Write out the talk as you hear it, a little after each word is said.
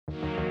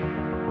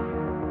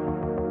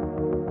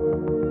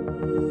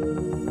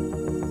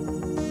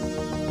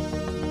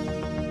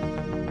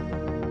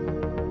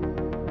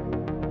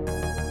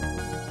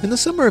In the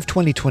summer of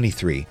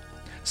 2023,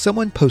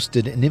 someone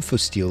posted an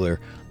infostealer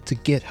to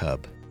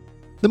GitHub.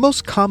 The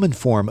most common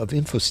form of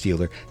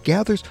infostealer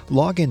gathers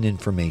login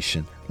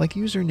information like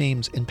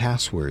usernames and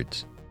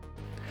passwords.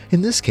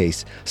 In this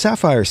case,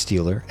 Sapphire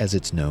Stealer, as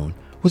it's known,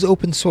 was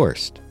open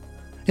sourced.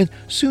 And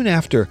soon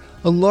after,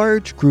 a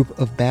large group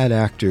of bad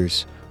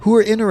actors who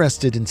were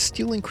interested in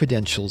stealing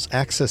credentials,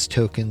 access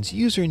tokens,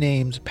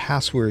 usernames,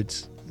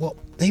 passwords,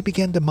 they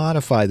began to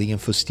modify the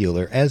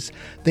infostealer as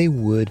they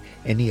would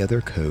any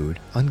other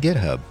code on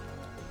GitHub.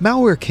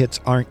 Malware kits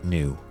aren't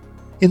new.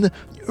 In the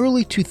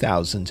early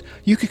 2000s,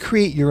 you could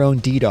create your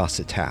own DDoS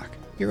attack,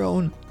 your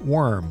own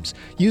worms,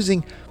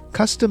 using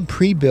custom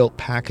pre-built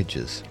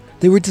packages.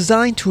 They were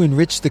designed to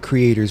enrich the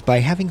creators by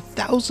having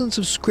thousands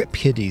of script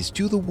kiddies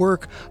do the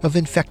work of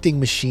infecting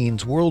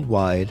machines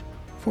worldwide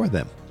for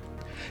them.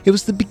 It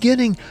was the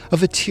beginning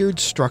of a tiered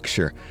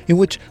structure in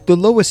which the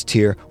lowest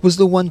tier was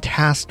the one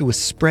tasked with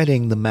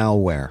spreading the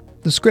malware.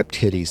 The script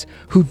kiddies,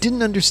 who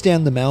didn't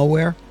understand the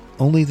malware,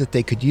 only that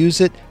they could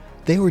use it,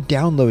 they were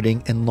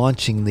downloading and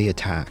launching the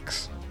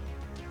attacks.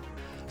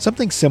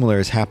 Something similar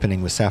is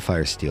happening with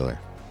Sapphire Stealer.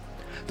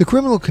 The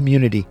criminal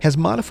community has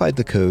modified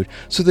the code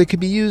so that it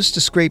could be used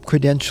to scrape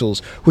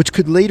credentials which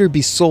could later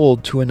be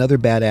sold to another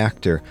bad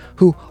actor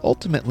who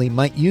ultimately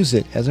might use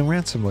it as a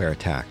ransomware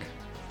attack.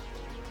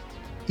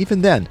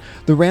 Even then,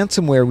 the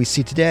ransomware we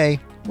see today,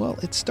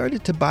 it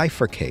started to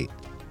bifurcate.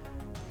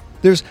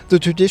 There's the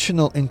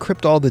traditional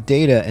encrypt all the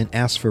data and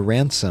ask for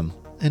ransom,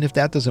 and if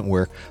that doesn't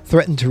work,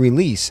 threaten to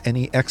release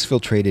any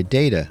exfiltrated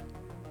data.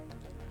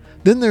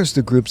 Then there's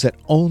the groups that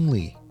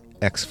only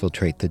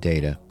exfiltrate the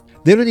data.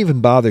 They don't even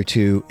bother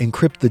to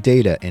encrypt the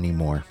data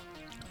anymore.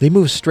 They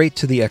move straight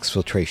to the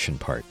exfiltration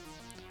part.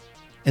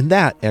 And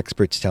that,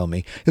 experts tell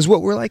me, is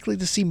what we're likely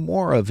to see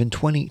more of in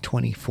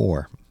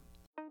 2024.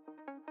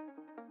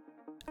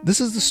 This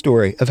is the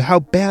story of how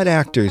bad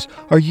actors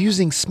are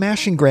using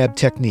smash and grab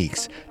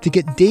techniques to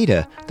get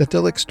data that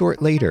they'll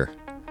extort later,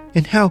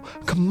 and how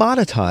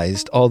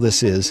commoditized all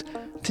this is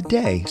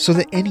today so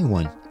that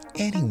anyone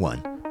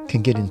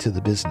can get into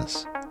the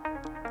business.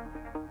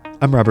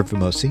 I'm Robert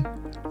Vamosi.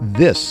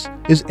 This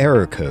is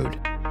Error Code.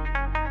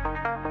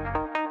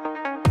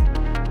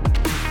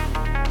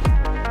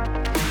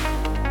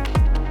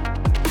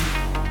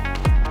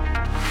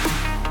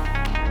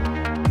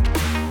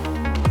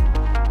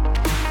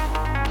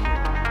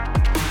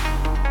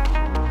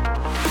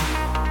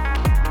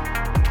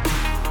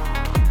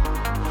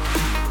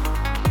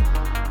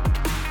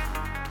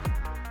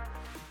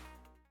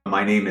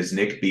 My name is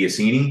Nick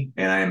Biasini,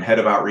 and I am head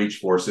of outreach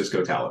for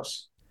Cisco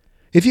Talos.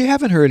 If you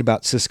haven't heard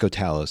about Cisco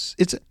Talos,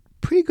 it's a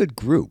pretty good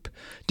group,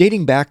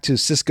 dating back to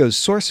Cisco's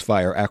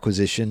SourceFire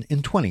acquisition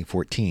in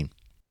 2014.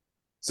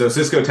 So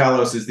Cisco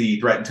Talos is the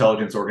threat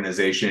intelligence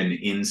organization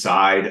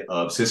inside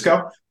of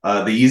Cisco.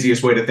 The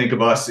easiest way to think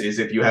of us is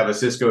if you have a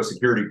Cisco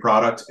security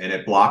product and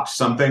it blocks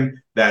something,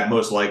 that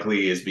most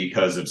likely is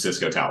because of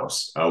Cisco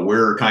Talos.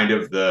 We're kind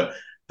of the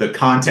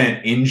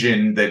content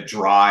engine that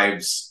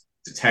drives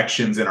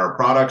detections in our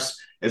products,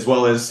 as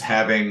well as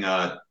having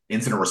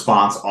incident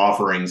response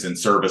offerings and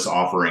service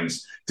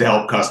offerings to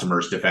help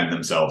customers defend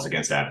themselves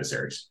against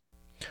adversaries.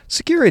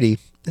 Security,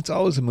 it's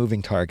always a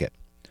moving target.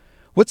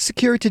 What's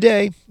secure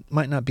today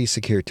might not be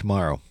secure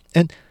tomorrow.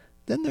 And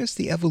then there's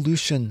the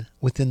evolution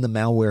within the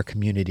malware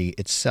community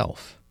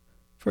itself.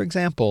 For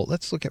example,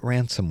 let's look at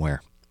ransomware.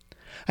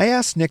 I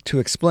asked Nick to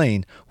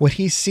explain what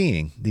he's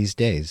seeing these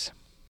days.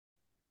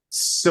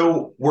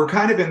 So we're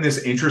kind of in this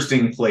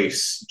interesting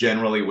place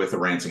generally with the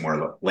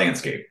ransomware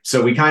landscape.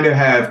 So we kind of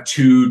have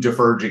two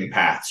diverging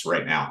paths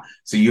right now.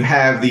 So you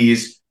have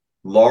these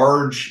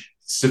large,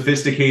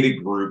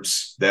 sophisticated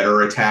groups that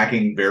are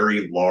attacking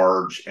very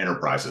large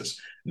enterprises.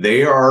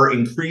 They are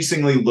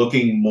increasingly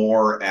looking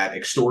more at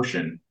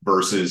extortion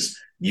versus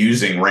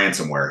using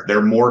ransomware.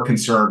 They're more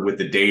concerned with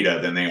the data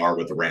than they are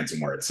with the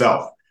ransomware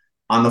itself.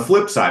 On the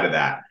flip side of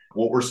that,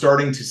 what we're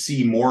starting to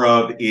see more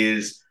of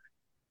is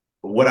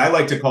what I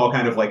like to call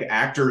kind of like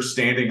actors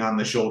standing on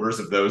the shoulders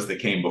of those that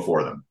came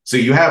before them. So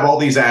you have all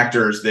these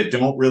actors that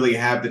don't really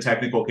have the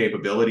technical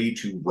capability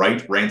to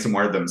write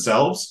ransomware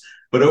themselves.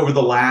 But over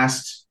the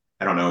last,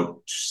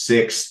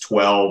 6,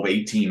 12,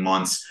 18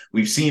 months,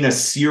 we've seen a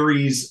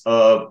series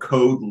of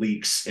code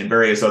leaks and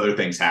various other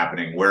things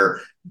happening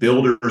where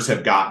builders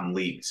have gotten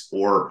leaked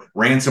or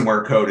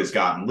ransomware code has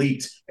gotten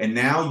leaked. And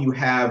now you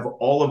have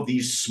all of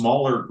these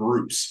smaller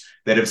groups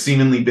that have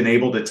seemingly been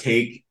able to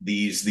take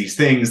these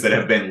things that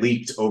have been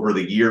leaked over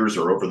the years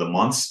or over the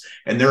months,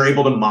 and they're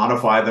able to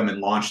modify them and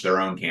launch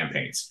their own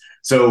campaigns.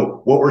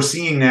 So what we're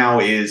seeing now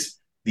is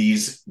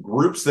these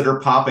groups that are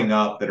popping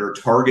up that are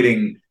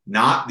targeting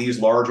not these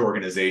large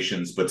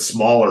organizations, but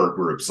smaller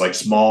groups like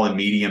small and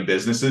medium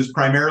businesses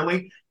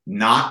primarily,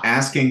 not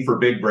asking for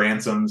big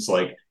ransoms.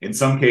 Like in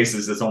some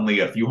cases, it's only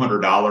a few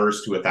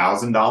 $100s to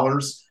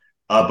 $1,000.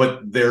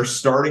 But they're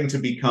starting to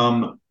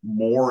become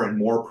more and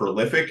more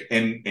prolific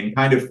and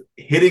kind of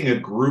hitting a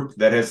group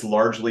that has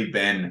largely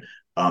been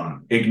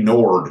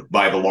ignored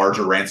by the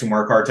larger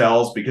ransomware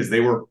cartels because they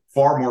were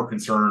far more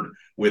concerned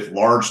with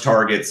large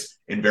targets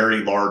and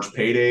very large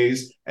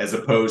paydays as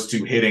opposed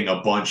to hitting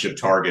a bunch of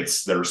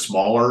targets that are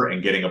smaller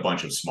and getting a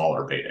bunch of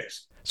smaller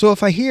paydays. So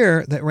if I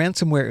hear that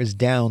ransomware is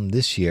down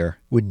this year,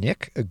 would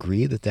Nick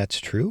agree that that's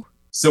true?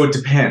 So it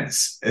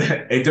depends.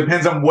 It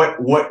depends on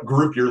what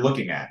group you're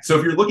looking at. So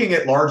if you're looking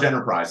at large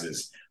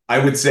enterprises, I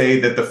would say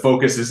that the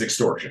focus is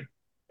extortion.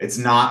 It's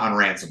not on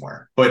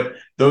ransomware. But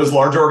those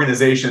large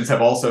organizations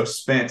have also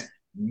spent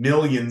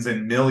millions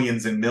and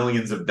millions and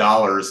millions of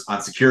dollars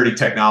on security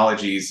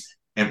technologies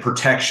and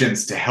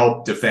protections to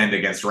help defend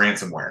against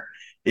ransomware.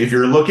 If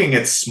you're looking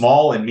at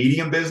small and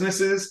medium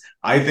businesses,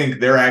 I think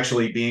they're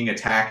actually being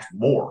attacked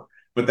more.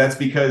 But that's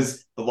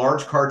because the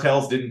large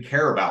cartels didn't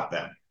care about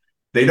them.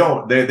 They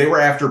were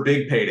after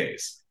big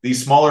paydays.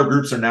 These smaller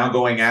groups are now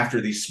going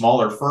after these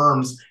smaller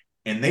firms,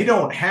 and they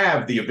don't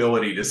have the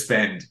ability to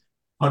spend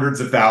hundreds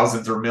of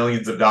thousands or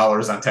millions of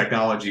dollars on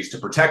technologies to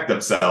protect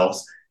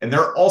themselves. And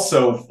they're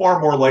also far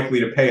more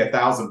likely to pay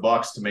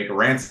 $1,000 to make a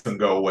ransom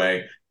go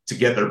away to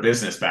get their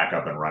business back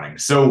up and running.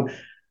 So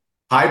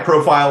high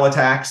profile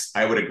attacks,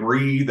 I would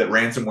agree that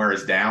ransomware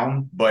is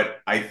down, but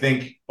I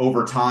think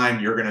over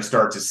time, you're going to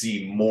start to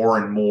see more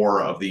and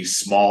more of these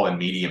small and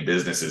medium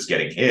businesses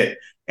getting hit.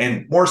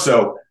 And more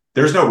so,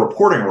 there's no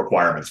reporting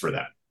requirements for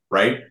them,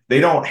 right? They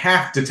don't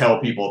have to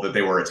tell people that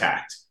they were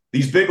attacked.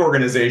 These big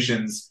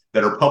organizations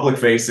that are public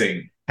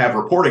facing have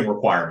reporting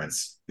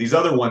requirements. These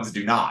other ones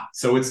do not.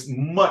 So it's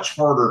much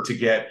harder to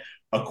get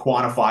a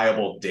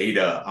quantifiable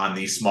data on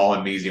these small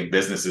and medium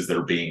businesses that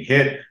are being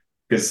hit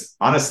because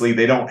honestly,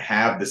 they don't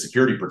have the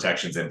security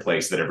protections in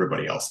place that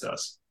everybody else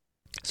does.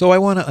 So I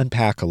want to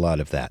unpack a lot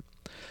of that.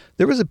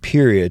 There was a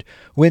period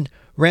when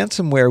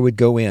ransomware would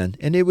go in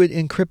and it would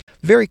encrypt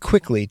very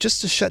quickly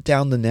just to shut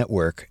down the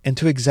network and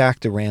to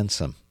exact a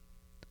ransom.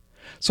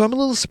 So I'm a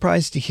little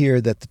surprised to hear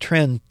that the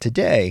trend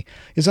today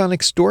is on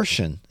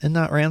extortion and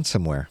not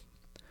ransomware.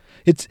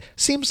 It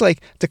seems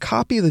like to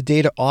copy the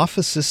data off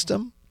a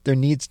system, there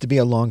needs to be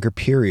a longer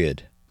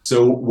period.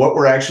 So what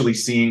we're actually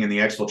seeing in the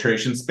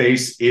exfiltration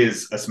space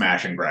is a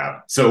smash and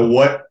grab. So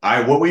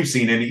what we've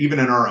seen, and even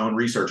in our own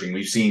researching,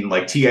 we've seen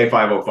like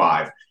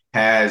TA505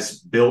 has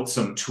built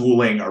some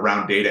tooling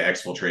around data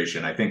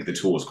exfiltration. I think the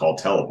tool is called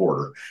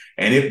Teleporter.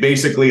 And it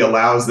basically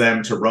allows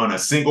them to run a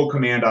single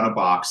command on a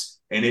box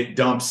and it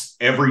dumps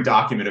every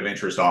document of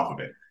interest off of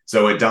it.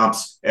 So it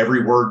dumps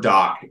every Word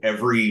doc,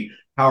 every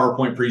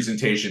PowerPoint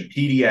presentation,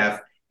 PDF,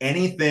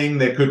 anything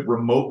that could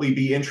remotely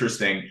be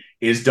interesting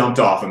is dumped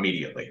off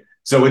immediately.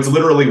 So it's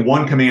literally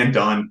one command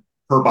done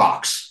per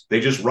box. They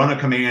just run a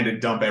command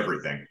and dump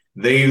everything.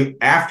 They,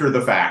 after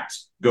the fact,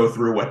 go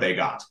through what they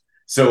got.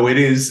 So it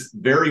is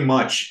very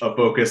much a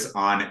focus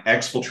on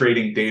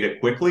exfiltrating data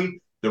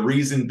quickly. The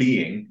reason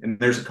being, and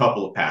there's a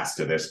couple of paths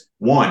to this.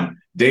 One,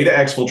 data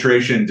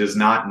exfiltration does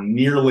not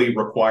nearly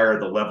require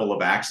the level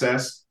of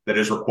access that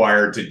is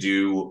required to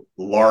do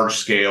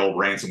large-scale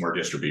ransomware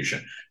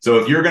distribution. So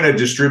if you're going to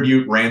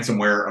distribute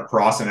ransomware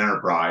across an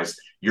enterprise,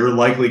 you're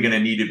likely going to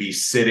need to be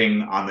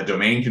sitting on the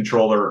domain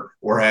controller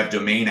or have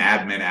domain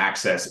admin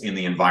access in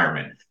the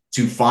environment.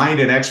 To find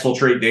and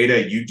exfiltrate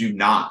data, you do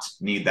not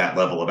need that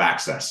level of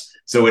access.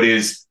 So it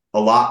is a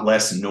lot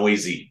less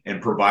noisy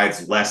and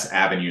provides less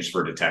avenues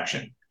for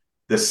detection.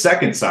 The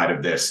second side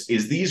of this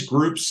is these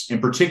groups in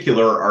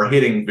particular are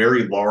hitting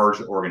very large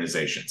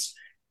organizations.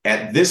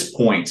 At this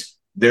point,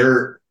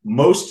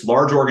 most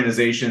large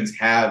organizations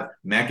have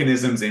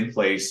mechanisms in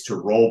place to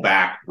roll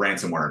back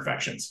ransomware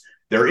infections.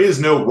 There is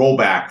no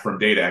rollback from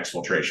data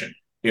exfiltration.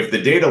 If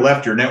the data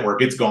left your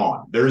network, it's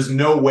gone. There's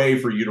no way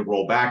for you to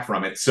roll back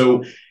from it.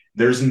 So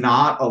there's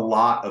not a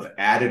lot of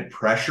added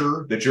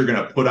pressure that you're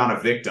going to put on a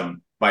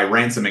victim by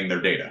ransoming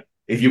their data.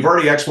 If you've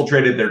already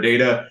exfiltrated their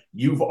data,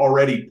 you've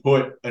already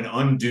put an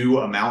undue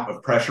amount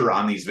of pressure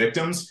on these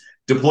victims.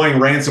 Deploying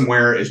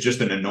ransomware is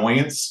just an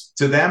annoyance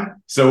to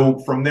them. So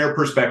from their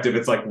perspective,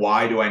 it's like,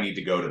 why do I need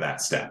to go to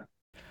that step?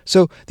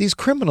 So these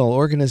criminal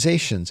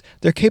organizations,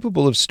 they're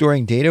capable of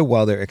storing data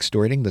while they're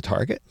extorting the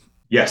target?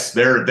 Yes,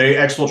 they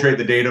exfiltrate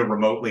the data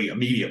remotely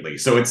immediately.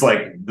 So it's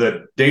like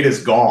the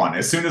data's gone.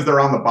 As soon as they're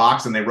on the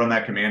box and they run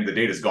that command, the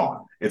data's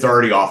gone. It's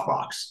already off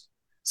box.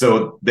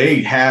 So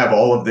they have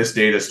all of this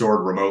data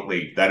stored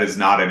remotely. That is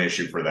not an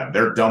issue for them.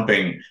 They're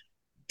dumping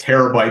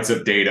terabytes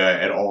of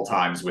data at all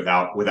times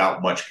without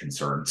much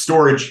concern.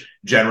 Storage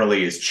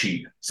generally is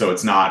cheap, so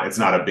it's not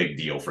a big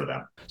deal for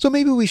them. So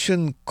maybe we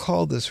shouldn't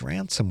call this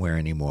ransomware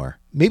anymore.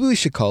 Maybe we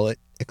should call it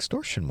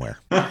extortionware.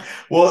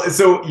 Well,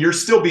 so you're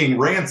still being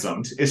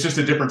ransomed. It's just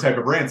a different type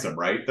of ransom,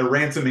 right? They're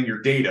ransoming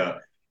your data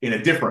in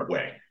a different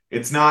way.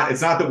 It's not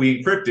that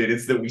we encrypted,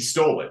 it's that we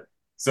stole it.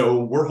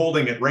 So we're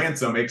holding it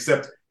ransom,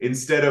 except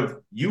instead of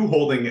you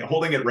holding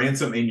it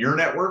ransom in your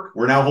network,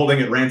 we're now holding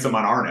it ransom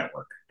on our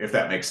network, if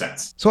that makes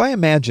sense. So I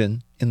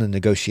imagine in the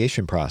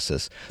negotiation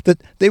process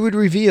that they would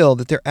reveal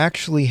that they're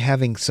actually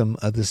having some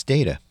of this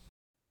data.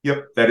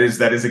 Yep, that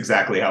is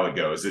exactly how it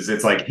goes.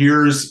 It's like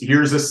here's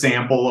a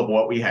sample of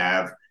what we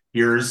have.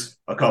 here's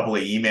a couple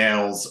of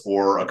emails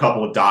or a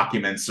couple of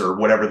documents or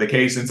whatever the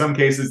case. In some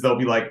cases, they'll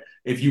be like,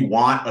 if you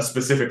want a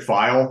specific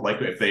file,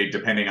 like if they,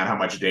 depending on how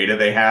much data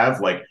they have,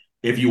 like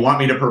if you want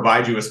me to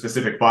provide you a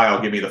specific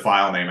file, give me the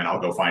file name and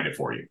I'll go find it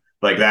for you.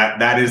 Like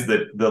that is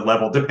the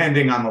level,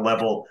 depending on the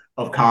level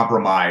of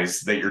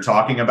compromise that you're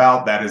talking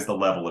about, that is the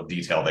level of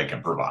detail they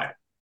can provide.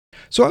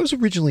 So I was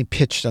originally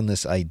pitched on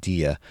this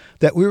idea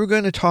that we were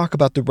going to talk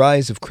about the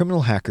rise of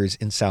criminal hackers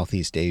in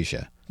Southeast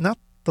Asia, not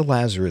the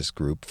Lazarus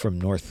Group from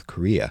North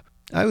Korea.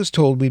 I was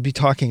told we'd be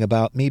talking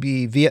about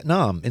maybe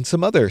Vietnam and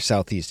some other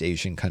Southeast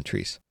Asian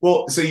countries.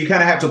 Well, so you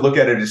kind of have to look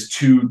at it as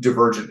two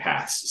divergent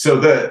paths. So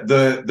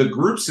the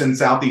groups in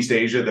Southeast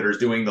Asia that are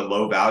doing the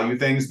low value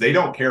things, they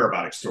don't care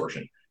about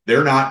extortion.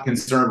 They're not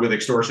concerned with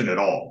extortion at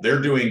all.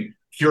 They're doing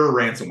pure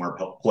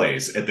ransomware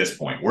plays at this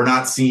point. We're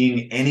not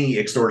seeing any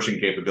extortion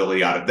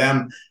capability out of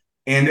them.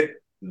 And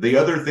the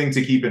other thing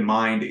to keep in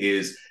mind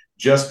is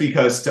just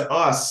because to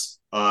us,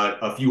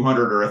 a few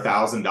hundred or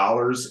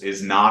 $1,000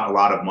 is not a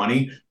lot of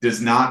money,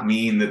 does not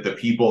mean that the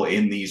people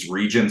in these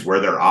regions where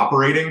they're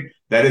operating,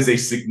 that is a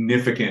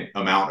significant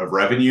amount of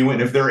revenue.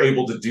 And if they're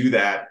able to do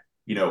that,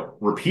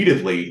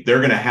 repeatedly, they're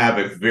going to have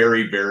a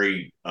very,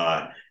 very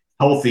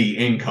healthy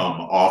income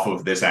off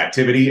of this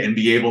activity and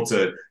be able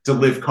to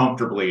live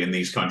comfortably in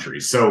these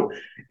countries. So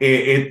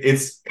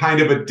it's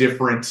kind of a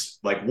different,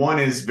 like one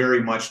is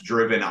very much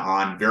driven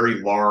on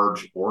very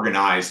large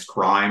organized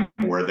crime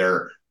where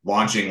they're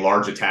launching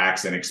large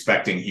attacks and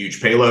expecting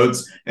huge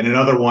payloads. And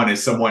another one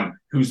is someone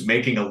who's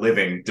making a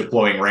living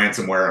deploying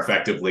ransomware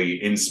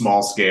effectively in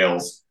small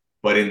scales,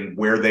 but in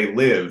where they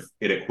live,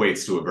 it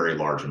equates to a very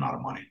large amount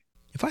of money.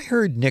 If I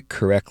heard Nick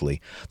correctly,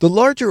 the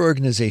larger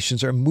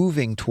organizations are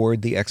moving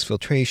toward the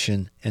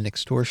exfiltration and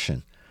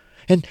extortion.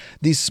 And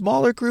these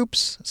smaller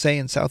groups, say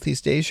in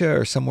Southeast Asia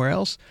or somewhere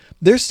else,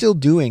 they're still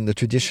doing the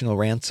traditional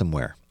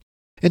ransomware.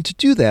 And to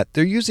do that,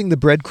 they're using the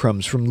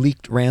breadcrumbs from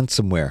leaked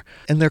ransomware,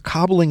 and they're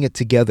cobbling it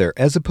together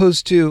as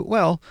opposed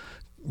to,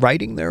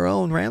 writing their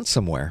own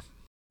ransomware.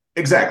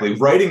 Exactly.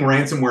 Writing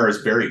ransomware is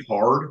very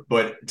hard,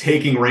 but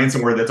taking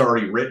ransomware that's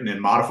already written and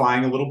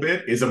modifying a little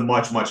bit is a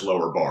much, much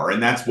lower bar.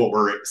 And that's what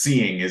we're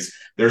seeing is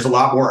there's a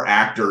lot more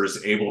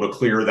actors able to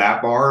clear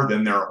that bar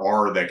than there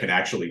are that can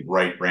actually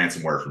write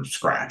ransomware from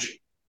scratch.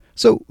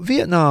 So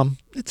Vietnam,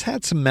 it's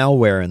had some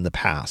malware in the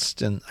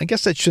past, and I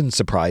guess that shouldn't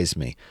surprise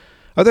me.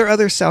 Are there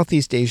other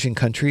Southeast Asian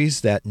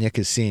countries that Nick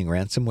is seeing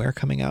ransomware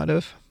coming out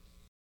of?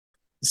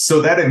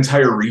 So that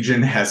entire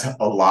region has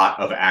a lot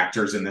of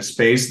actors in this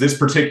space. This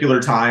particular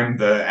time,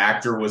 the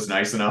actor was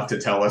nice enough to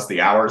tell us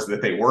the hours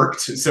that they worked.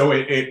 So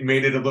it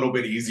made it a little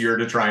bit easier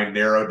to try and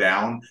narrow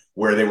down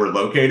where they were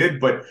located.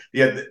 But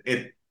yeah,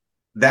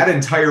 that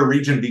entire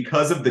region,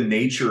 because of the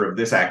nature of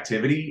this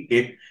activity,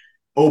 it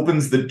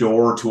opens the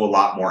door to a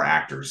lot more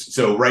actors.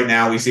 So right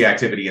now we see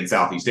activity in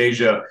Southeast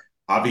Asia.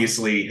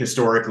 Obviously,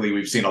 historically,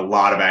 we've seen a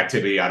lot of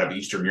activity out of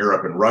Eastern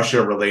Europe and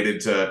Russia related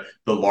to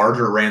the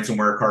larger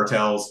ransomware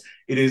cartels.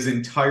 It is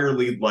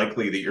entirely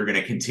likely that you're going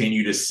to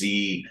continue to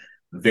see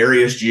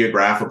various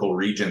geographical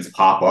regions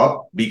pop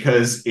up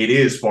because it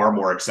is far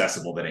more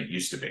accessible than it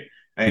used to be.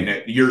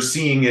 And you've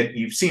seen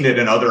it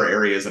in other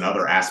areas and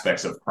other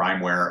aspects of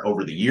crimeware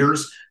over the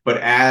years. But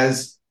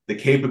as the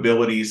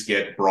capabilities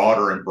get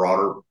broader and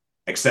broader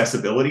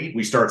accessibility,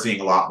 we start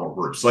seeing a lot more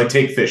groups. Like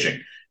take phishing.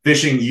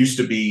 Phishing used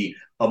to be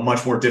a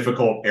much more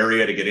difficult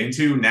area to get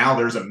into. Now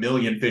there's a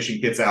million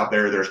phishing kits out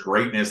there. There's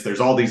greatness. There's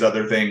all these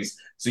other things.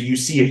 So you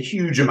see a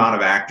huge amount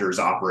of actors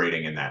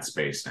operating in that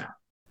space now.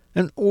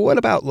 And what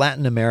about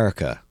Latin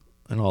America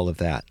and all of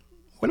that?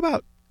 What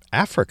about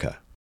Africa?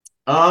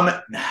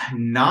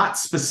 Not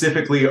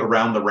specifically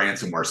around the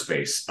ransomware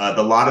space.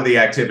 A lot of the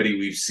activity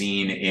we've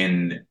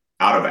seen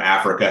out of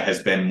Africa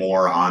has been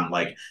more on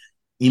like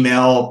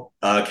email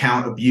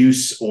account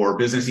abuse or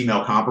business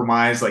email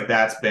compromise. Like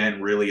that's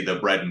been really the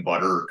bread and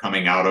butter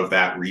coming out of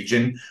that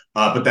region.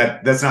 But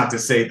that's not to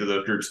say that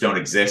those groups don't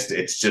exist.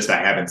 It's just I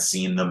haven't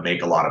seen them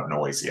make a lot of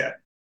noise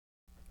yet.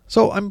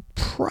 So I'm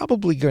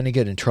probably going to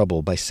get in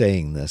trouble by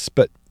saying this,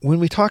 but when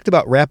we talked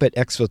about rapid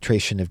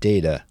exfiltration of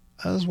data,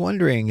 I was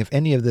wondering if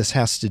any of this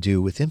has to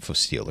do with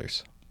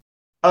infostealers.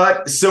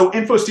 So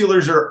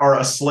infostealers are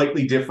a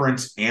slightly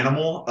different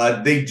animal.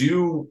 They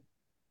do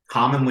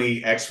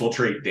commonly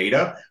exfiltrate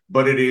data,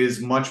 but it is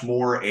much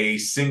more a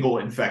single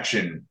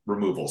infection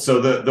removal.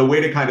 So the way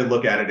to kind of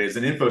look at it is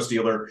an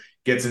infostealer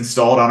gets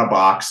installed on a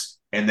box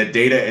and the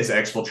data is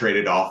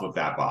exfiltrated off of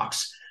that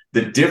box.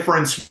 The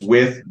difference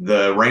with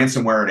the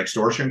ransomware and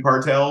extortion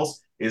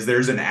cartels is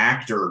there's an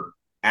actor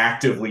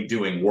actively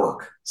doing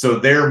work. So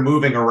they're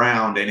moving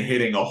around and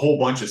hitting a whole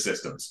bunch of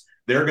systems.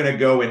 They're going to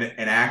go and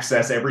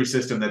access every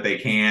system that they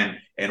can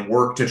and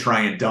work to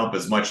try and dump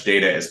as much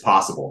data as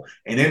possible.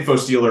 An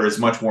infostealer is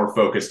much more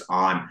focused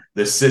on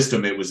the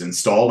system it was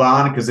installed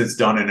on because it's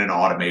done in an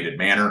automated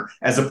manner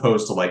as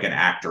opposed to like an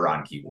actor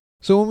on keyboard.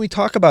 So when we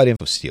talk about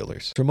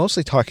infostealers, we're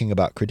mostly talking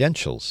about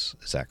credentials.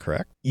 Is that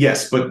correct?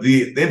 Yes, but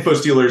the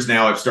infostealers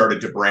now have started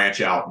to branch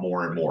out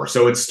more and more.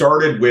 So it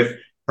started with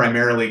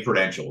primarily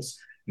credentials.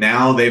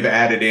 Now they've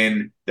added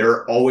in,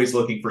 they're always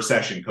looking for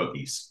session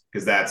cookies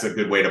because that's a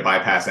good way to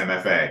bypass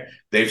MFA.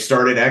 They've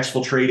started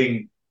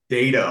exfiltrating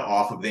data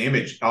off of the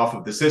image, off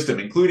of the system,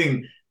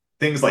 including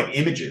things like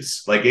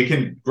images. Like it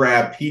can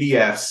grab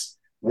PDFs,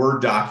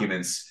 Word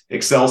documents,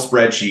 Excel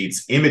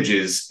spreadsheets,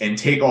 images, and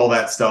take all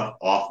that stuff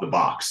off the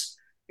box.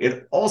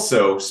 It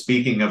also,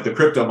 speaking of the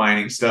crypto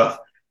mining stuff,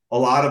 a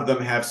lot of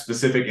them have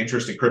specific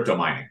interest in crypto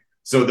mining.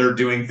 So they're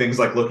doing things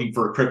like looking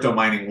for crypto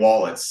mining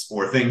wallets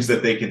or things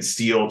that they can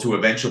steal to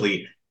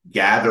eventually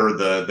gather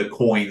the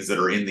coins that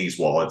are in these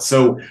wallets.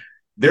 So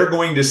they're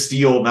going to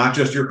steal not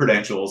just your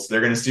credentials,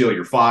 they're going to steal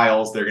your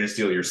files, they're going to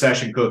steal your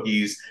session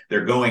cookies,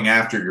 they're going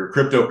after your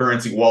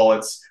cryptocurrency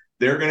wallets.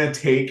 They're going to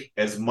take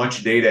as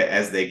much data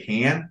as they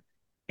can.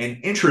 And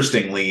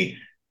interestingly,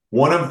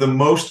 one of the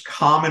most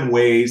common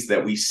ways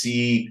that we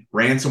see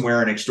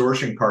ransomware and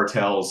extortion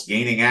cartels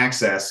gaining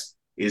access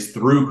is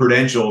through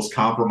credentials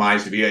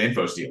compromised via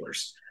info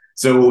stealers.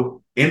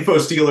 So info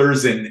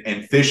stealers and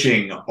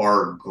phishing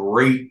are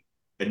great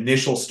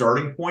initial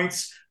starting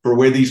points for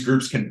where these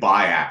groups can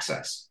buy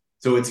access.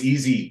 So it's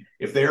easy.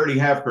 If they already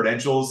have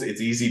credentials, it's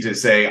easy to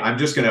say, I'm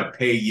just going to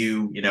pay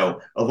you,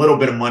 a little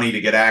bit of money to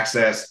get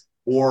access,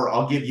 or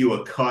I'll give you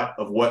a cut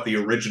of what the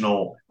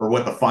original or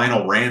what the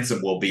final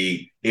ransom will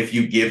be if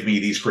you give me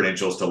these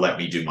credentials to let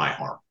me do my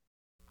harm.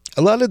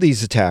 A lot of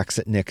these attacks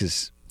that Nick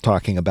is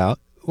talking about,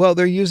 well,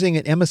 they're using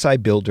an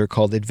MSI builder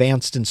called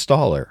Advanced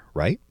Installer,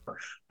 right?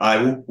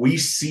 We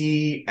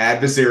see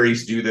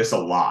adversaries do this a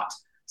lot.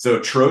 So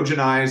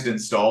Trojanized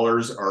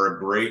installers are a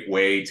great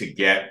way to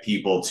get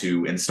people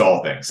to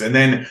install things, and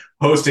then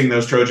hosting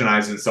those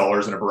Trojanized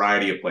installers in a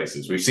variety of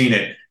places. We've seen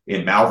it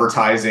in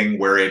malvertising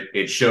where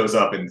it shows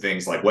up in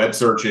things like web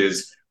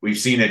searches. We've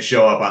seen it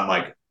show up on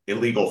like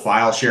illegal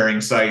file sharing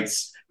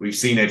sites. We've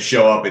seen it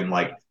show up in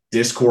like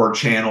Discord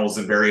channels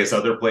and various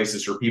other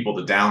places for people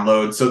to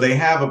download. So they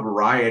have a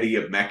variety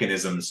of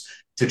mechanisms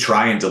to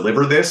try and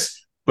deliver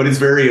this, but it's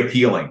very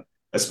appealing,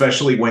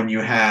 especially when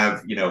you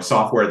have,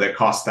 software that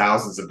costs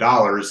thousands of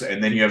dollars,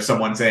 and then you have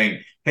someone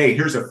saying, hey,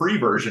 here's a free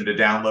version to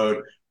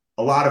download.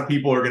 A lot of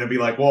people are going to be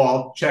like, well,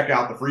 I'll check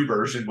out the free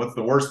version. What's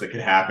the worst that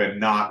could happen?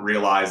 Not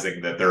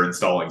realizing that they're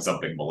installing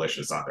something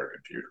malicious on their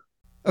computer.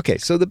 Okay,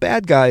 so the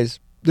bad guys,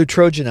 they're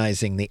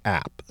Trojanizing the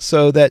app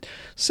so that,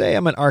 say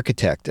I'm an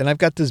architect and I've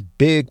got this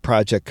big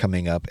project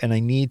coming up and I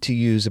need to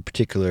use a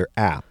particular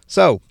app.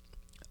 So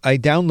I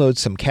download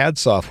some CAD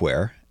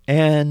software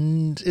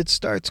and it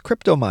starts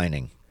crypto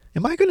mining.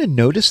 Am I going to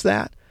notice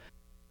that?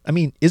 I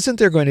mean, isn't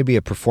there going to be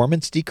a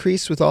performance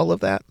decrease with all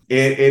of that?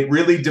 It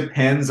really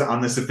depends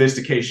on the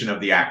sophistication of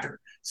the actor.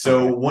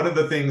 So One of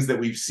the things that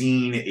we've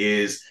seen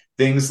is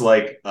things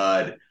like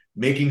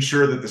making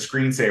sure that the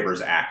screensaver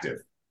is active,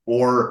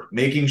 or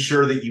making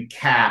sure that you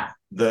cap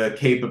the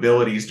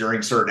capabilities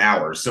during certain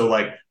hours. So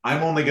like,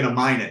 I'm only going to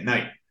mine at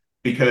night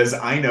because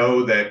I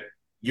know that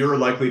you're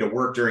likely to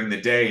work during the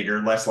day and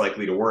you're less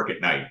likely to work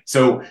at night.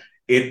 So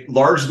it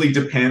largely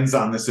depends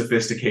on the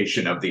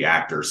sophistication of the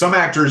actor. Some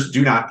actors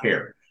do not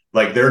care.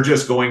 Like they're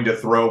just going to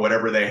throw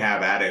whatever they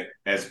have at it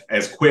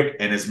as quick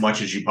and as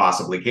much as you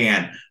possibly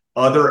can.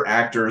 Other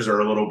actors are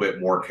a little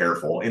bit more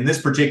careful. In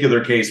this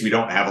particular case, we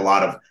don't have a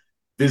lot of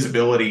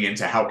visibility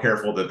into how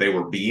careful that they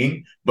were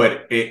being,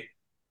 but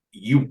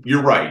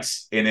you're right.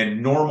 In a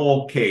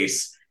normal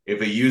case,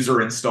 if a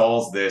user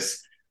installs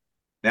this,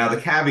 now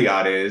the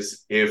caveat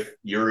is if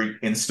you're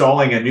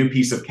installing a new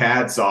piece of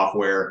CAD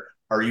software,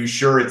 are you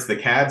sure it's the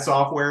CAD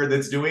software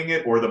that's doing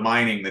it or the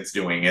mining that's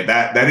doing it?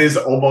 That is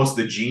almost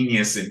the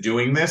genius in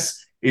doing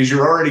this, is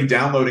you're already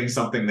downloading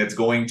something that's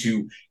going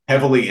to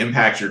heavily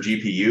impact your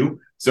GPU.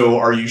 So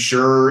are you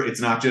sure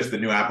it's not just the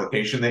new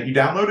application that you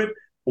downloaded,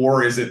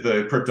 or is it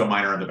the crypto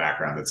miner in the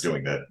background that's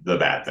doing the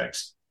bad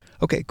things?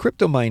 Okay,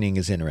 crypto mining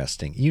is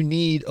interesting. You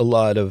need a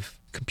lot of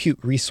compute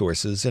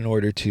resources in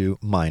order to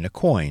mine a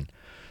coin.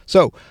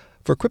 So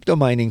for crypto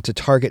mining to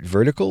target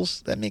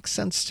verticals, that makes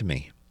sense to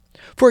me.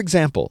 For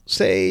example,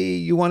 say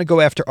you want to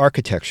go after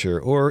architecture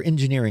or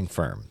engineering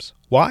firms.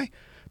 Why?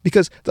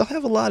 Because they'll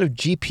have a lot of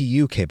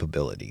GPU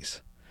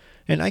capabilities.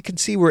 And I can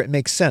see where it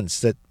makes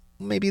sense that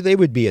maybe they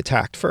would be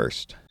attacked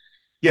first.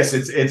 Yes,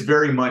 it's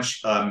very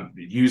much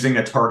using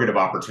a target of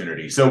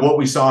opportunity. So what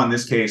we saw in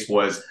this case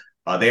was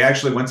they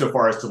actually went so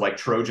far as to like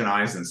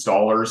Trojanize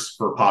installers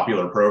for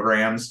popular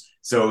programs.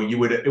 So it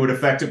would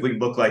effectively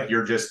look like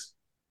you're just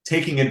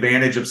taking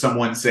advantage of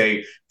someone,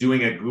 say,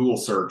 doing a Google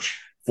search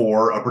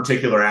for a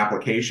particular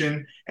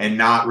application and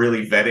not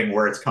really vetting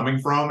where it's coming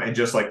from and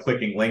just like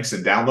clicking links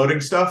and downloading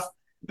stuff.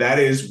 That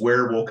is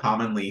where we'll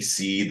commonly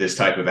see this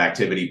type of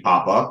activity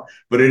pop up,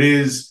 but it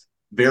is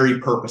very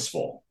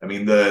purposeful. I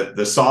mean,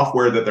 the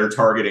software that they're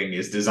targeting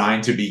is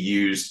designed to be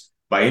used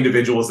by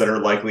individuals that are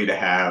likely to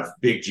have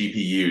big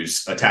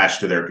GPUs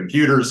attached to their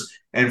computers.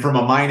 And from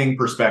a mining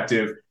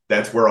perspective,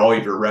 that's where all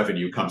of your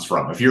revenue comes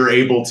from. If you're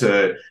able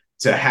to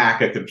hack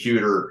a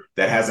computer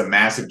that has a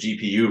massive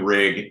GPU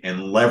rig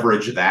and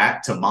leverage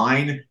that to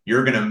mine,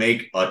 you're going to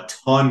make a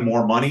ton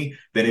more money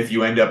than if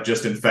you end up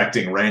just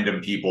infecting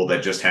random people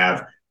that just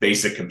have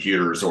basic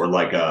computers or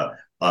like a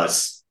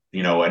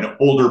an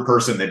older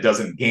person that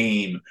doesn't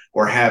game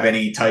or have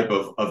any type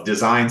of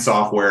design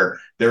software,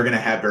 they're going to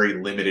have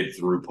very limited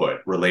throughput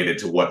related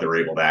to what they're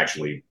able to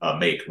actually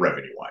make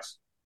revenue wise.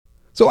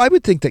 So I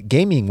would think that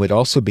gaming would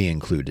also be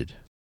included.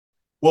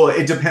 Well,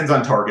 it depends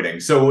on targeting.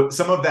 So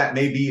some of that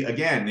may be,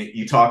 again,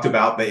 you talked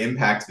about the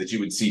impact that you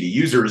would see to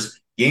users.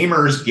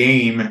 Gamers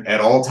game at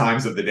all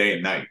times of the day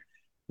and night.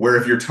 Where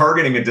if you're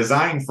targeting a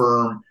design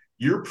firm,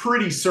 you're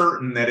pretty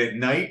certain that at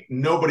night,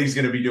 nobody's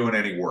going to be doing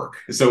any work.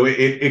 So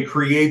it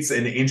creates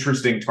an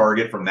interesting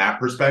target from that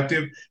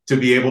perspective to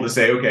be able to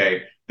say,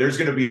 okay, there's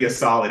going to be a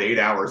solid 8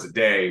 hours a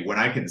day when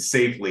I can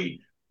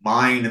safely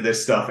mine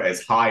this stuff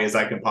as high as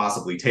I can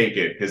possibly take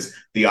it, because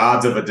the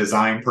odds of a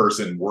design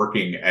person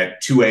working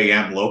at 2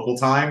 a.m. local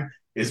time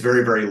is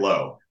very, very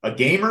low. A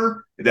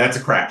gamer, that's a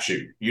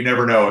crapshoot. You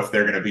never know if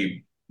they're going to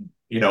be,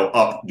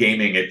 up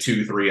gaming at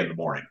 2, 3 in the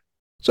morning.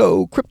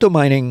 So crypto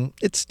mining,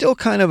 it's still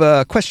kind of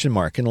a question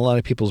mark in a lot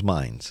of people's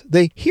minds.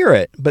 They hear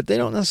it, but they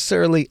don't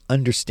necessarily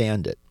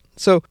understand it.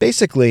 So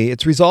basically,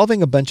 it's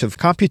resolving a bunch of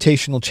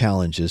computational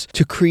challenges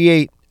to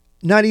create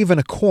not even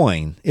a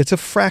coin, it's a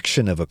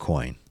fraction of a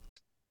coin.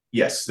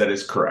 Yes, that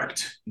is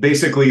correct.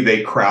 Basically,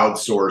 they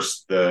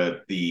crowdsource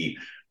the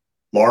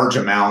large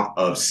amount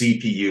of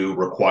CPU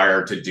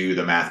required to do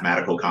the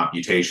mathematical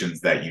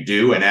computations that you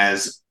do. And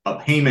as a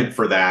payment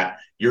for that,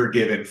 you're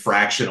given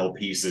fractional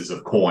pieces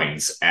of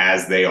coins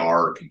as they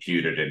are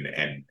computed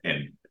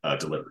and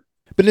delivered.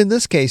 But in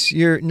this case,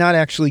 you're not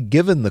actually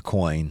given the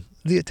coin.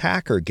 The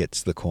attacker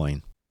gets the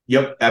coin.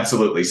 Yep,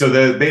 absolutely.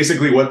 So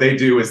basically what they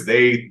do is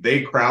they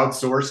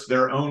crowdsource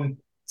their own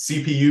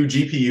CPU,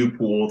 GPU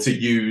pool to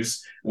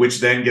use,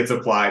 which then gets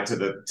applied to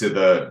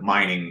the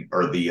mining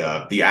or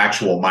the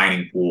actual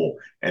mining pool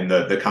and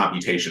the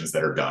computations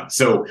that are done.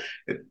 So,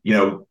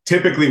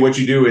 typically what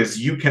you do is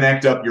you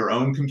connect up your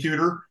own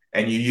computer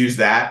and you use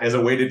that as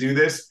a way to do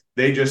this.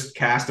 They just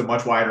cast a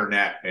much wider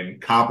net and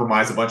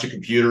compromise a bunch of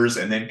computers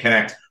and then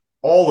connect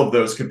all of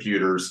those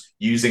computers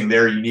using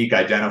their unique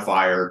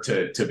identifier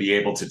to be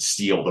able to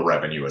steal the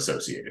revenue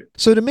associated.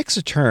 So to mix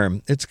a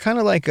term, it's kind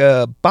of like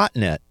a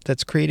botnet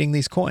that's creating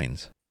these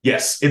coins.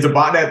 Yes, it's a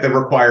botnet that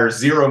requires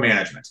zero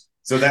management.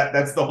 So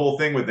that's the whole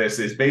thing with this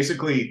is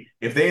basically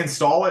if they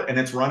install it and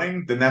it's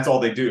running, then that's all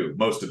they do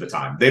most of the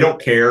time. They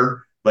don't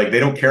care. Like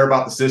they don't care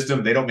about the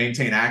system. They don't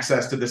maintain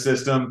access to the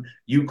system.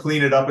 You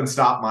clean it up and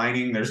stop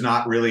mining. There's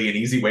not really an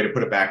easy way to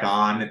put it back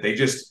on. They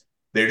just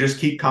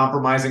keep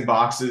compromising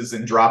boxes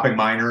and dropping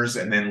miners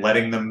and then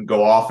letting them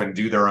go off and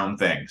do their own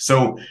thing.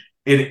 So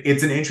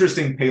it's an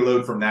interesting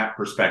payload from that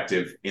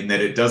perspective in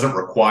that it doesn't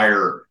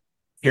require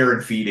care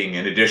and feeding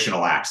and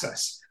additional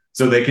access.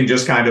 So they can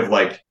just kind of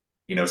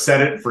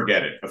set it and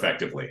forget it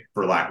effectively,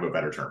 for lack of a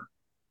better term.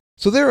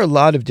 So there are a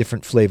lot of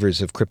different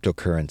flavors of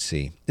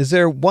cryptocurrency. Is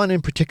there one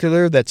in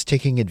particular that's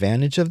taking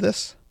advantage of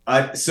this?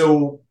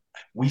 So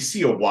we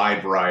see a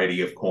wide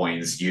variety of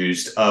coins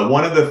used.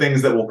 One of the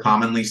things that we'll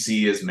commonly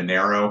see is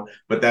Monero,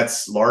 but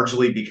that's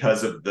largely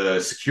because of the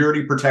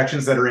security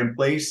protections that are in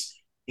place.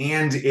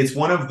 And it's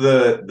one of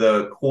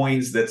the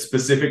coins that's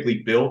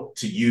specifically built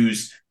to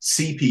use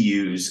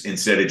CPUs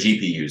instead of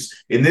GPUs.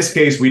 In this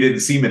case, we didn't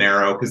see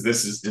Monero because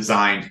this is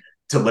designed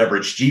to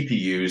leverage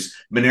GPUs.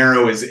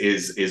 Monero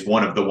is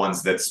one of the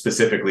ones that's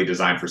specifically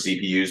designed for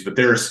CPUs, but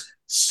there's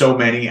so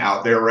many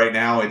out there right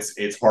now.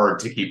 It's hard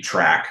to keep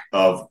track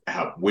of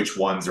which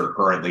ones are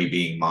currently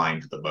being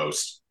mined the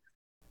most.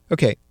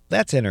 Okay,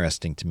 that's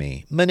interesting to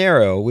me.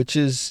 Monero, which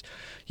is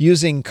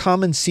using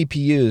common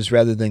CPUs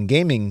rather than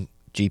gaming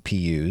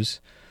GPUs,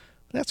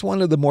 that's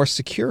one of the more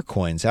secure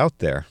coins out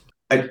there.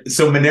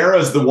 So Monero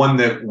is the one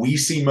that we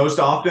see most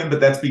often, but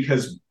that's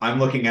because I'm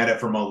looking at it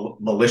from a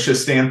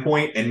malicious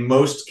standpoint, and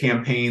most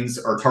campaigns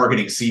are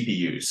targeting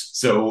CPUs.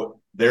 So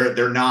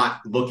they're not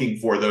looking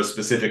for those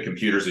specific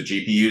computers or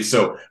GPUs.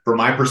 So from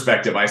my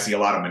perspective, I see a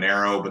lot of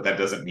Monero, but that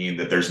doesn't mean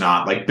that there's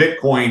not. Like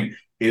Bitcoin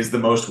is the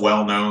most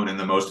well-known and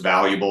the most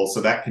valuable.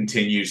 So that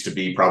continues to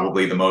be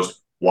probably the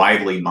most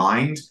widely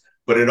mined,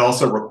 but it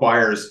also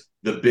requires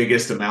the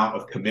biggest amount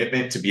of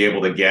commitment to be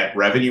able to get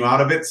revenue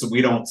out of it. So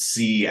we don't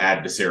see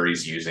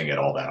adversaries using it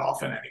all that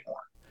often anymore.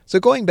 So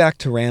going back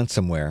to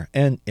ransomware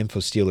and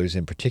InfoStealers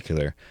in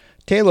particular,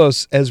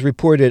 Talos has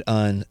reported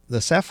on the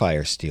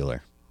Sapphire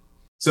Stealer.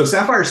 So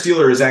Sapphire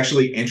Stealer is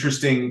actually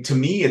interesting. To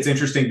me, it's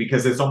interesting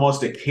because it's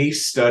almost a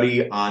case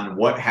study on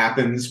what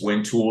happens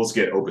when tools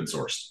get open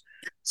sourced.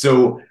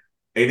 So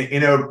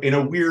in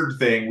a weird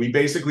thing, we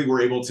basically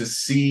were able to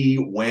see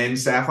when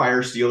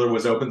Sapphire Stealer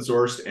was open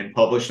sourced and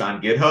published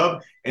on GitHub,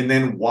 and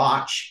then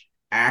watch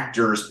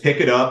actors pick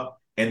it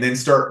up and then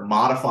start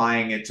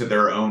modifying it to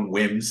their own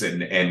whims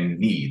and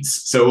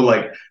needs.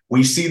 So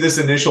we see this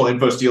initial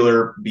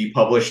InfoStealer be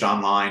published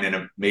online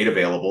and made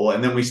available,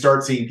 and then we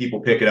start seeing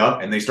people pick it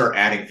up and they start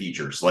adding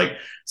features. Like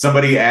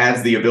somebody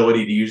adds the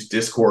ability to use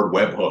Discord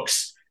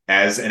webhooks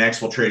as an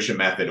exfiltration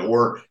method,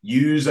 or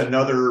use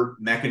another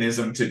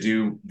mechanism to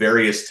do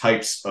various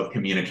types of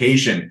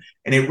communication.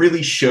 And it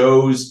really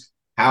shows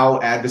how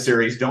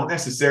adversaries don't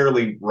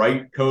necessarily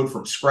write code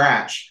from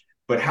scratch,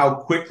 but how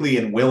quickly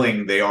and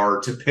willing they are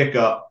to pick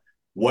up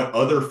what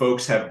other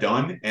folks have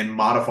done and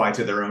modify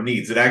to their own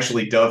needs. It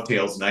actually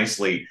dovetails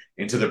nicely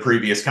into the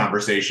previous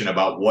conversation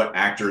about what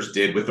actors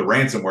did with the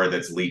ransomware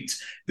that's leaked.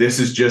 This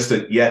is just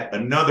yet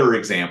another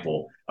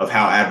example of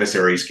how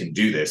adversaries can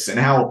do this and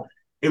how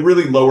it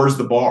really lowers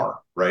the bar,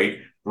 right?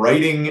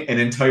 Writing an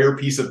entire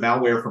piece of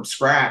malware from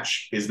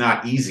scratch is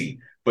not easy,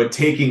 but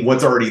taking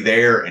what's already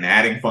there and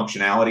adding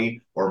functionality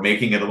or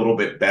making it a little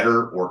bit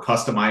better or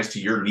customized to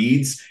your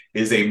needs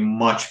is a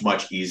much,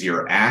 much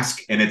easier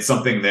ask. And it's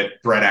something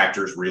that threat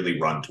actors really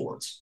run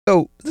towards.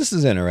 So this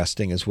is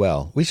interesting as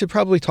well. We should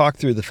probably talk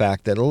through the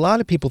fact that a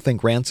lot of people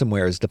think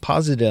ransomware is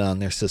deposited on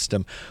their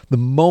system the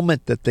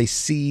moment that they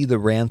see the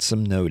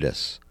ransom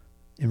notice.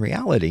 In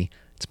reality,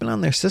 it's been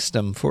on their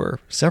system for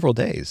several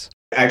days.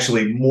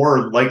 Actually,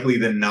 more likely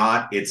than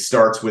not, it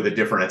starts with a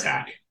different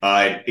attack.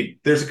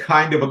 There's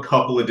kind of a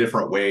couple of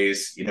different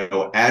ways.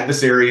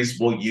 Adversaries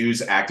will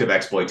use active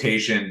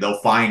exploitation.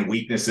 They'll find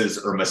weaknesses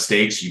or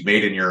mistakes you've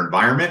made in your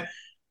environment,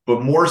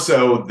 but more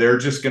so, they're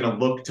just going to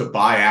look to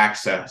buy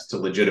access to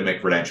legitimate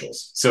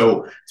credentials.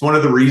 So it's one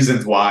of the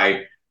reasons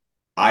why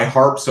I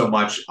harp so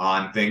much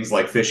on things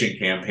like phishing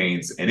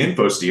campaigns and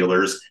info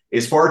stealers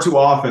is far too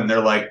often they're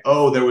like,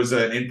 oh, there was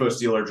an info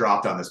stealer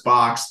dropped on this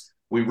box.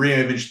 We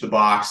re-imaged the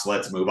box.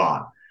 Let's move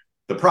on.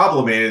 The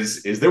problem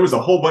is there was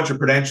a whole bunch of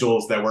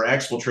credentials that were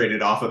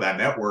exfiltrated off of that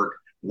network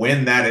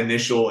when that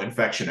initial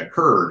infection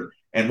occurred.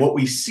 And what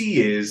we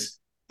see is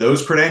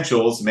those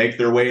credentials make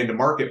their way into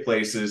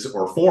marketplaces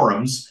or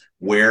forums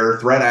where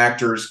threat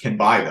actors can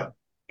buy them.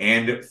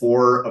 And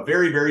for a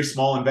very, very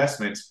small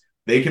investment,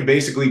 they can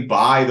basically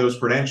buy those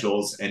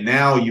credentials. And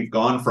now you've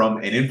gone from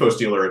an info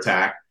stealer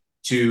attack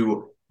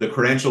to the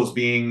credentials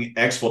being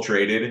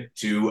exfiltrated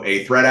to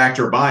a threat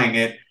actor buying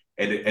it,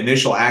 an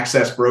initial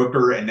access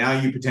broker, and now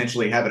you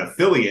potentially have an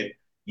affiliate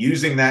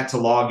using that to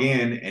log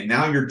in. And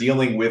now you're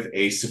dealing with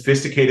a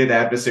sophisticated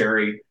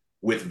adversary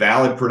with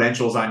valid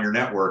credentials on your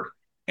network.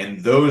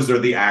 And those are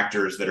the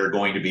actors that are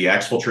going to be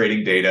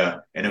exfiltrating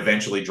data and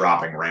eventually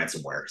dropping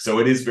ransomware. So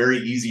it is very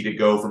easy to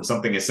go from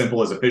something as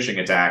simple as a phishing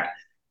attack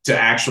to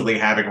actually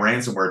having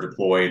ransomware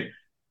deployed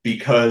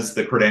because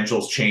the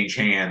credentials change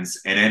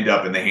hands and end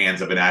up in the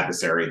hands of an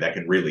adversary that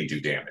can really do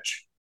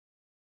damage.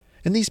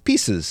 And these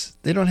pieces,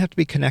 they don't have to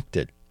be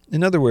connected.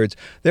 In other words,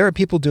 there are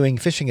people doing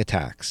phishing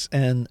attacks,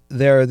 and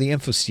there are the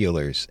info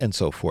stealers and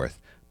so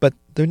forth. But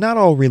they're not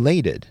all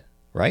related,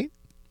 right?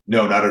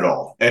 No, not at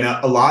all. And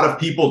a lot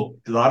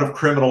of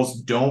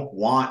criminals don't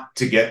want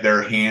to get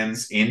their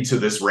hands into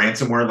this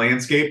ransomware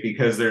landscape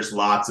because there's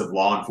lots of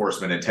law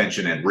enforcement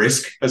attention and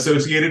risk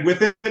associated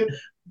with it.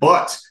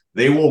 But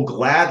they will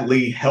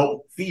gladly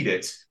help feed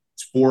it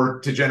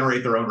to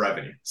generate their own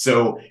revenue.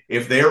 So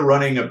if they're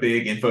running a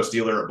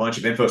bunch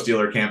of info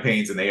stealer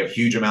campaigns and they have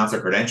huge amounts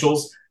of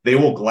credentials, they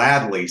will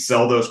gladly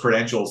sell those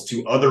credentials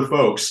to other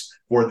folks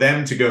for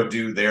them to go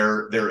do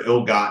their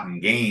ill-gotten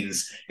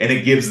gains. And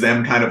it gives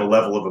them kind of a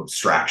level of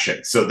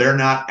abstraction. So they're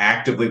not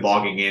actively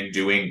logging in,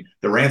 doing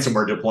the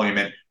ransomware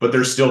deployment, but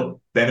they're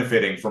still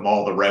benefiting from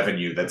all the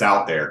revenue that's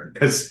out there.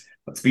 Because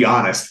let's be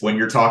honest, when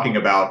you're talking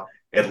about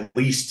at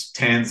least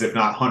tens, if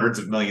not hundreds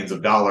of millions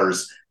of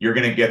dollars, you're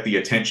going to get the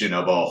attention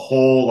of a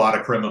whole lot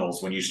of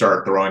criminals when you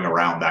start throwing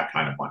around that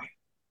kind of money.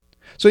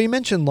 So you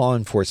mentioned law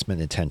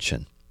enforcement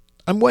attention.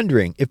 I'm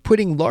wondering if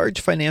putting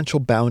large financial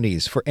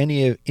bounties for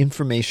any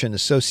information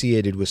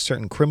associated with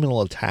certain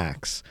criminal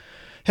attacks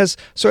has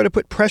sort of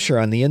put pressure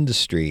on the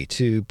industry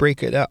to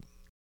break it up.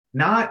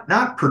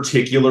 Not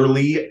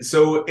particularly.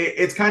 So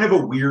it's kind of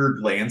a weird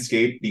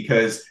landscape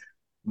because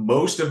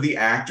most of the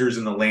actors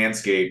in the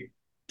landscape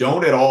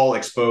don't at all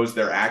expose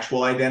their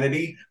actual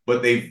identity,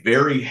 but they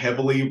very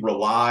heavily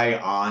rely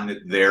on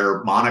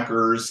their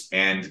monikers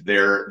and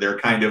their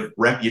kind of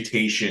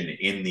reputation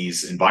in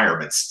these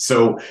environments.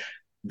 So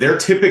they're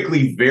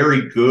typically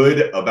very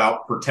good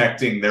about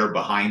protecting their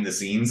behind the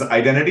scenes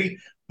identity,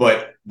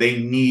 but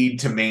they need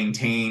to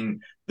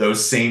maintain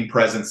those same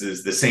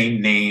presences, the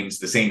same names,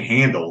 the same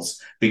handles,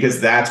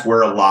 because that's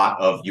where a lot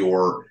of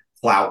your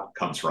clout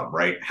comes from,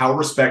 right? How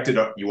respected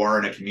you are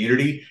in a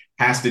community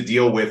has to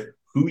deal with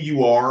who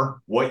you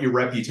are, what your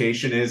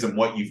reputation is, and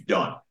what you've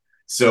done.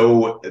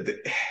 So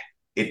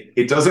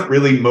it doesn't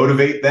really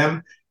motivate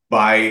them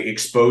by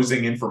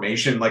exposing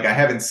information. Like I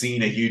haven't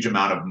seen a huge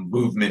amount of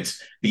movement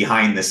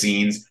behind the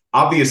scenes.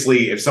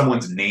 Obviously, if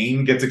someone's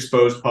name gets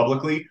exposed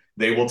publicly,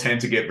 they will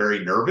tend to get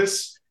very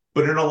nervous.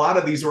 But in a lot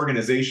of these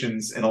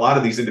organizations and a lot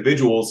of these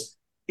individuals,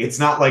 it's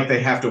not like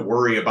they have to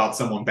worry about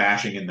someone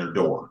bashing in their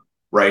door.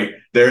 Right.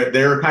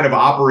 They're kind of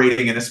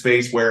operating in a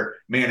space where,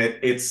 man,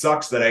 it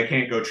sucks that I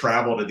can't go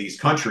travel to these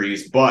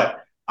countries,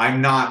 but I'm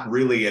not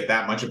really at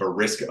that much of a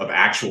risk of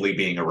actually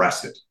being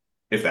arrested,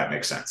 if that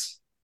makes sense.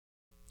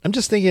 I'm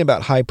just thinking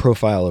about high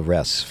profile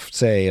arrests,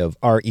 say of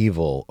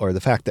REvil or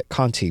the fact that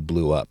Conti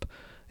blew up.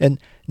 And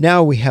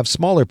now we have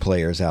smaller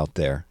players out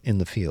there in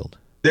the field.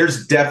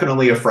 There's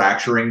definitely a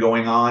fracturing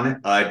going on.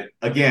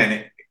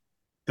 Again,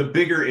 the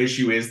bigger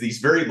issue is these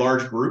very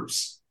large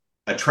groups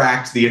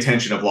attract the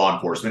attention of law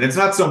enforcement. It's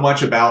not so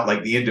much about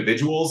like the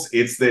individuals.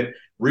 It's that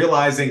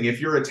realizing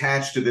if you're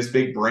attached to this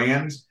big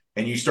brand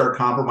and you start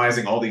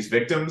compromising all these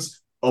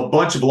victims, a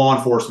bunch of law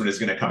enforcement is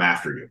going to come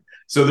after you.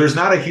 So there's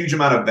not a huge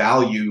amount of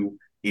value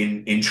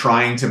in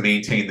trying to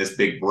maintain this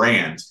big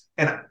brand.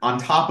 And on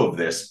top of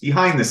this,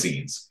 behind the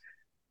scenes,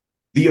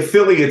 the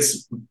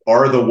affiliates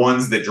are the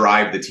ones that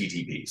drive the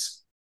TTPs.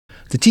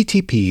 The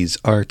TTPs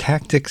are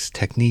tactics,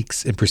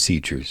 techniques, and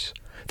procedures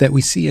that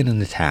we see in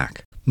an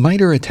attack.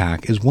 MITRE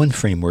ATT&CK is one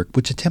framework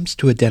which attempts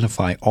to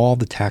identify all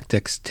the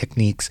tactics,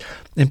 techniques,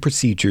 and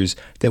procedures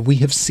that we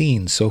have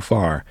seen so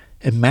far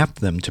and map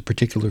them to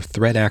particular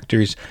threat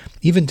actors,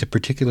 even to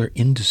particular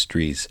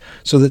industries,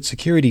 so that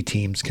security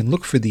teams can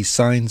look for these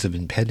signs of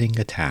impending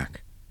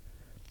attack.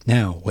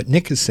 Now, what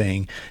Nick is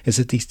saying is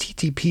that these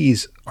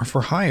TTPs are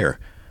for hire,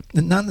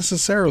 and not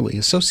necessarily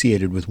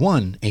associated with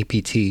one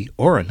APT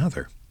or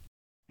another.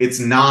 It's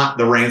not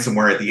the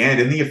ransomware at the end,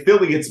 and the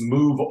affiliates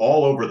move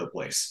all over the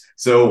place.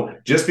 So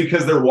just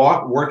because they're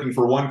working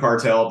for one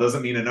cartel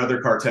doesn't mean another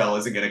cartel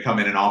isn't going to come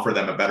in and offer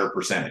them a better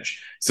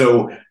percentage.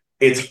 So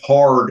it's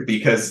hard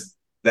because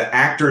the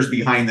actors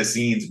behind the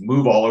scenes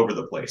move all over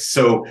the place.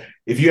 So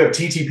if you have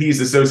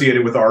TTPs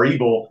associated with our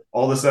evil,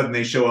 all of a sudden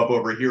they show up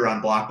over here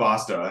on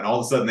Blockbuster, and all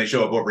of a sudden they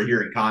show up over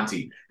here in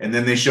Conti, and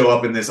then they show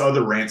up in this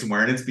other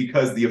ransomware. And it's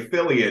because the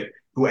affiliate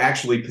who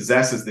actually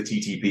possesses the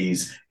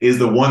TTPs is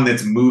the one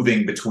that's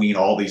moving between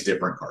all these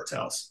different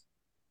cartels.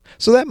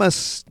 So that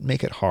must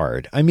make it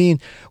hard. I mean,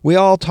 we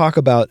all talk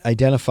about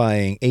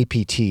identifying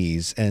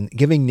APTs and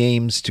giving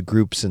names to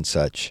groups and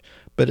such,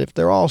 but if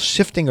they're all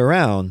shifting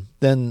around,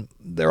 then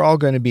they're all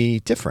going to be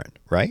different,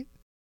 right?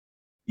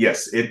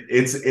 Yes,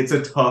 it's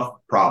a tough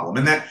problem.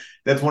 And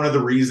that's one of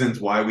the reasons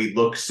why we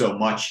look so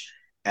much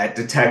at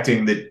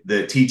detecting the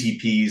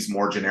TTPs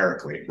more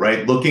generically,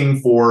 right? Looking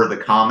for the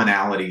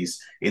commonalities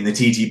in the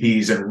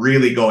TTPs and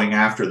really going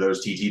after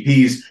those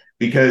TTPs,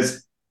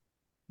 because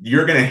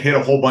you're going to hit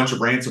a whole bunch of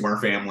ransomware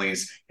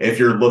families if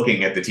you're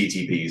looking at the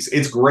TTPs.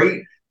 It's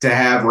great to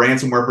have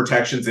ransomware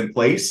protections in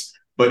place,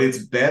 but it's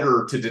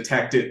better to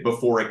detect it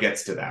before it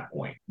gets to that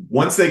point.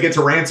 Once they get to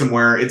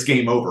ransomware, it's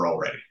game over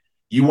already.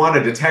 You want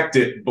to detect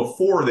it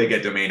before they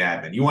get domain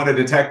admin. You want to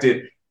detect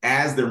it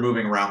as they're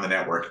moving around the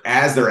network,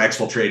 as they're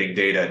exfiltrating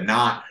data,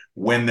 not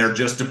when they're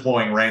just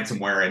deploying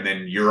ransomware and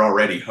then you're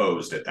already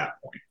hosed at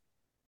that point.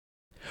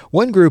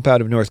 One group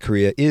out of North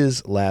Korea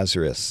is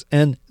Lazarus,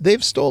 and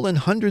they've stolen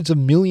hundreds of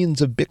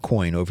millions of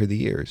Bitcoin over the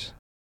years.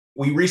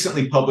 We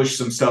recently published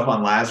some stuff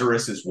on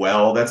Lazarus as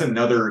well. That's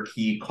another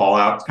key call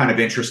out. It's kind of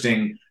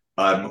interesting.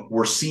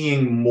 We're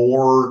seeing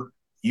more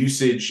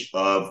usage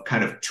of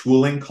kind of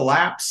tooling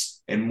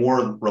collapse and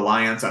more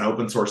reliance on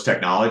open source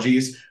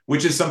technologies,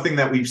 which is something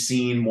that we've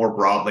seen more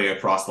broadly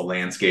across the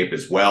landscape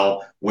as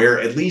well, where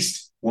at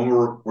least when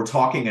we're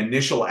talking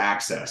initial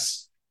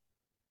access,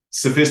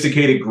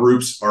 sophisticated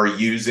groups are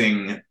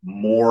using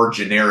more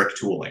generic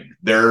tooling.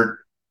 They're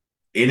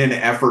in an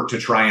effort to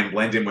try and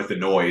blend in with the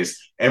noise.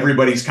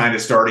 Everybody's kind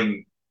of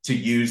starting to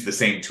use the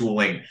same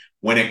tooling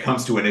when it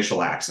comes to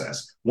initial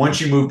access.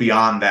 Once you move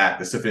beyond that,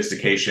 the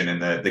sophistication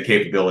and the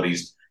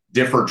capabilities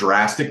differ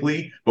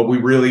drastically, but we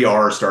really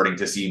are starting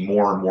to see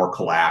more and more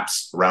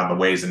collapse around the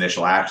ways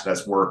initial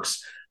access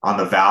works. On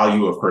the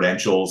value of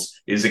credentials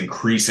is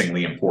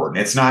increasingly important.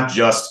 It's not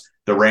just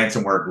the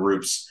ransomware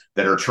groups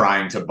that are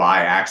trying to buy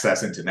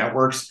access into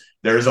networks.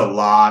 There's a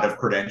lot of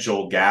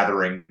credential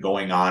gathering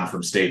going on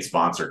from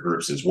state-sponsored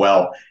groups as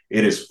well.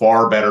 It is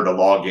far better to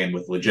log in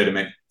with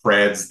legitimate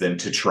creds than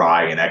to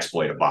try and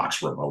exploit a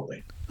box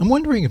remotely. I'm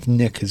wondering if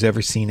Nick has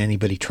ever seen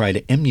anybody try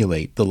to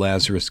emulate the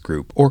Lazarus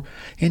Group or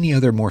any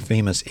other more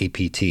famous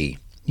APT,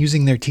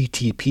 using their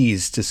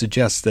TTPs to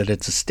suggest that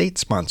it's a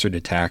state-sponsored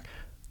attack,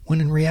 when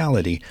in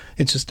reality,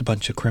 it's just a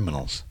bunch of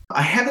criminals.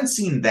 I haven't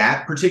seen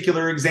that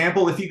particular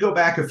example. If you go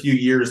back a few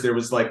years, there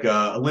was like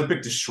a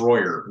Olympic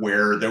destroyer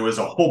where there was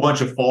a whole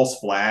bunch of false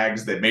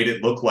flags that made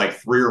it look like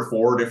 3 or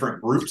 4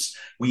 different groups.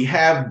 We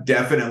have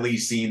definitely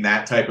seen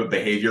that type of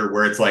behavior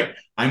where it's like,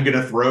 I'm going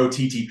to throw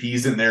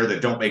TTPs in there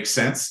that don't make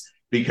sense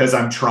because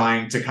I'm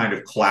trying to kind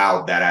of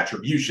cloud that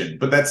attribution.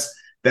 But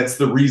that's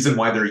the reason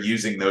why they're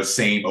using those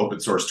same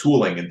open source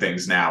tooling and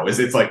things now, is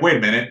it's like, wait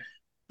a minute,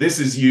 this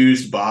is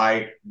used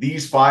by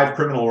these 5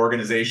 criminal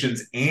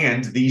organizations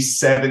and these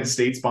 7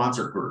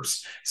 state-sponsored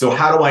groups. So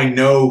how do I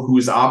know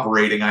who's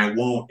operating? I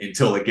won't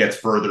until it gets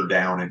further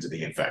down into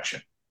the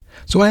infection.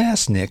 So I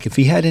asked Nick if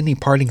he had any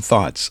parting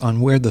thoughts on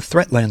where the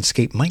threat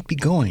landscape might be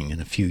going in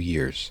a few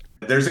years.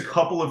 There's a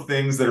couple of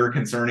things that are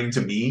concerning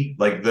to me,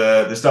 like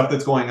the stuff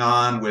that's going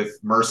on with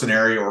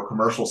mercenary or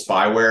commercial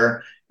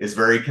spyware is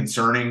very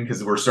concerning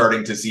because we're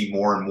starting to see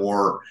more and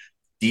more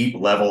deep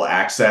level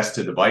access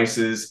to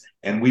devices.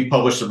 And we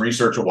published some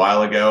research a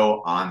while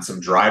ago on some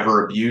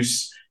driver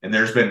abuse, and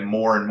there's been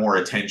more and more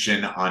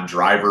attention on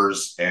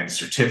drivers and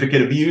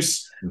certificate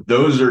abuse.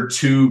 Those are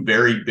 2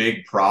 very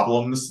big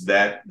problems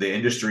that the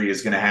industry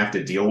is going to have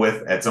to deal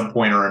with at some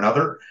point or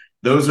another.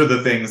 Those are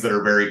the things that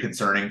are very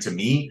concerning to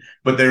me.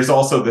 But there's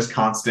also this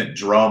constant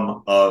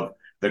drum of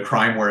the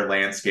crimeware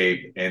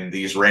landscape and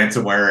these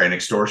ransomware and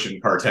extortion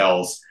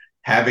cartels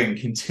having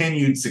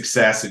continued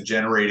success in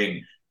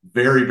generating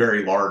very,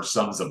 very large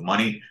sums of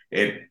money.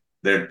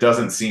 there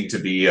doesn't seem to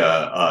be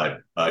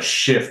a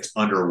shift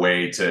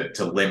underway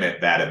to limit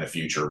that in the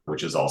future,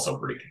 which is also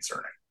pretty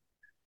concerning.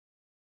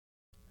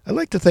 I'd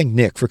like to thank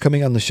Nick for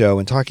coming on the show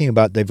and talking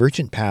about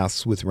divergent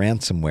paths with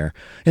ransomware,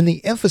 and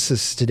the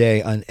emphasis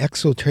today on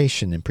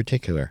exfiltration in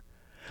particular.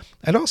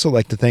 I'd also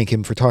like to thank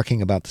him for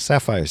talking about the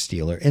Sapphire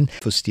Stealer and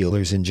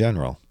infostealers in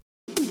general.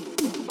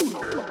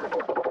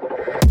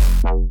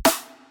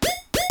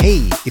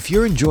 Hey, if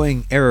you're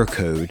enjoying Error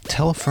Code,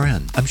 tell a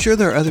friend. I'm sure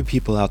there are other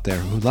people out there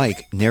who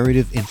like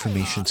narrative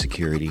information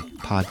security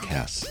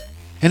podcasts.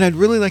 And I'd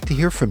really like to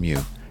hear from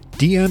you.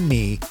 DM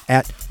me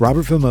at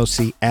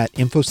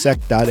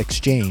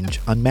robertvamosi@infosec.exchange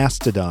on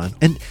Mastodon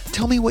and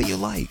tell me what you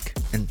like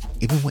and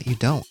even what you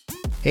don't.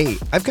 Hey,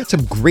 I've got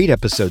some great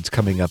episodes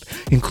coming up,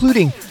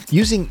 including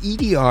using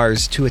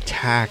EDRs to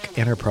attack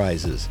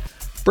enterprises,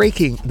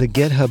 breaking the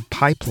GitHub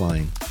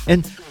pipeline,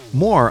 and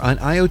more on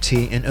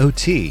IoT and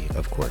OT,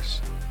 of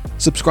course.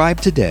 Subscribe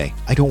today.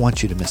 I don't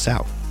want you to miss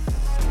out.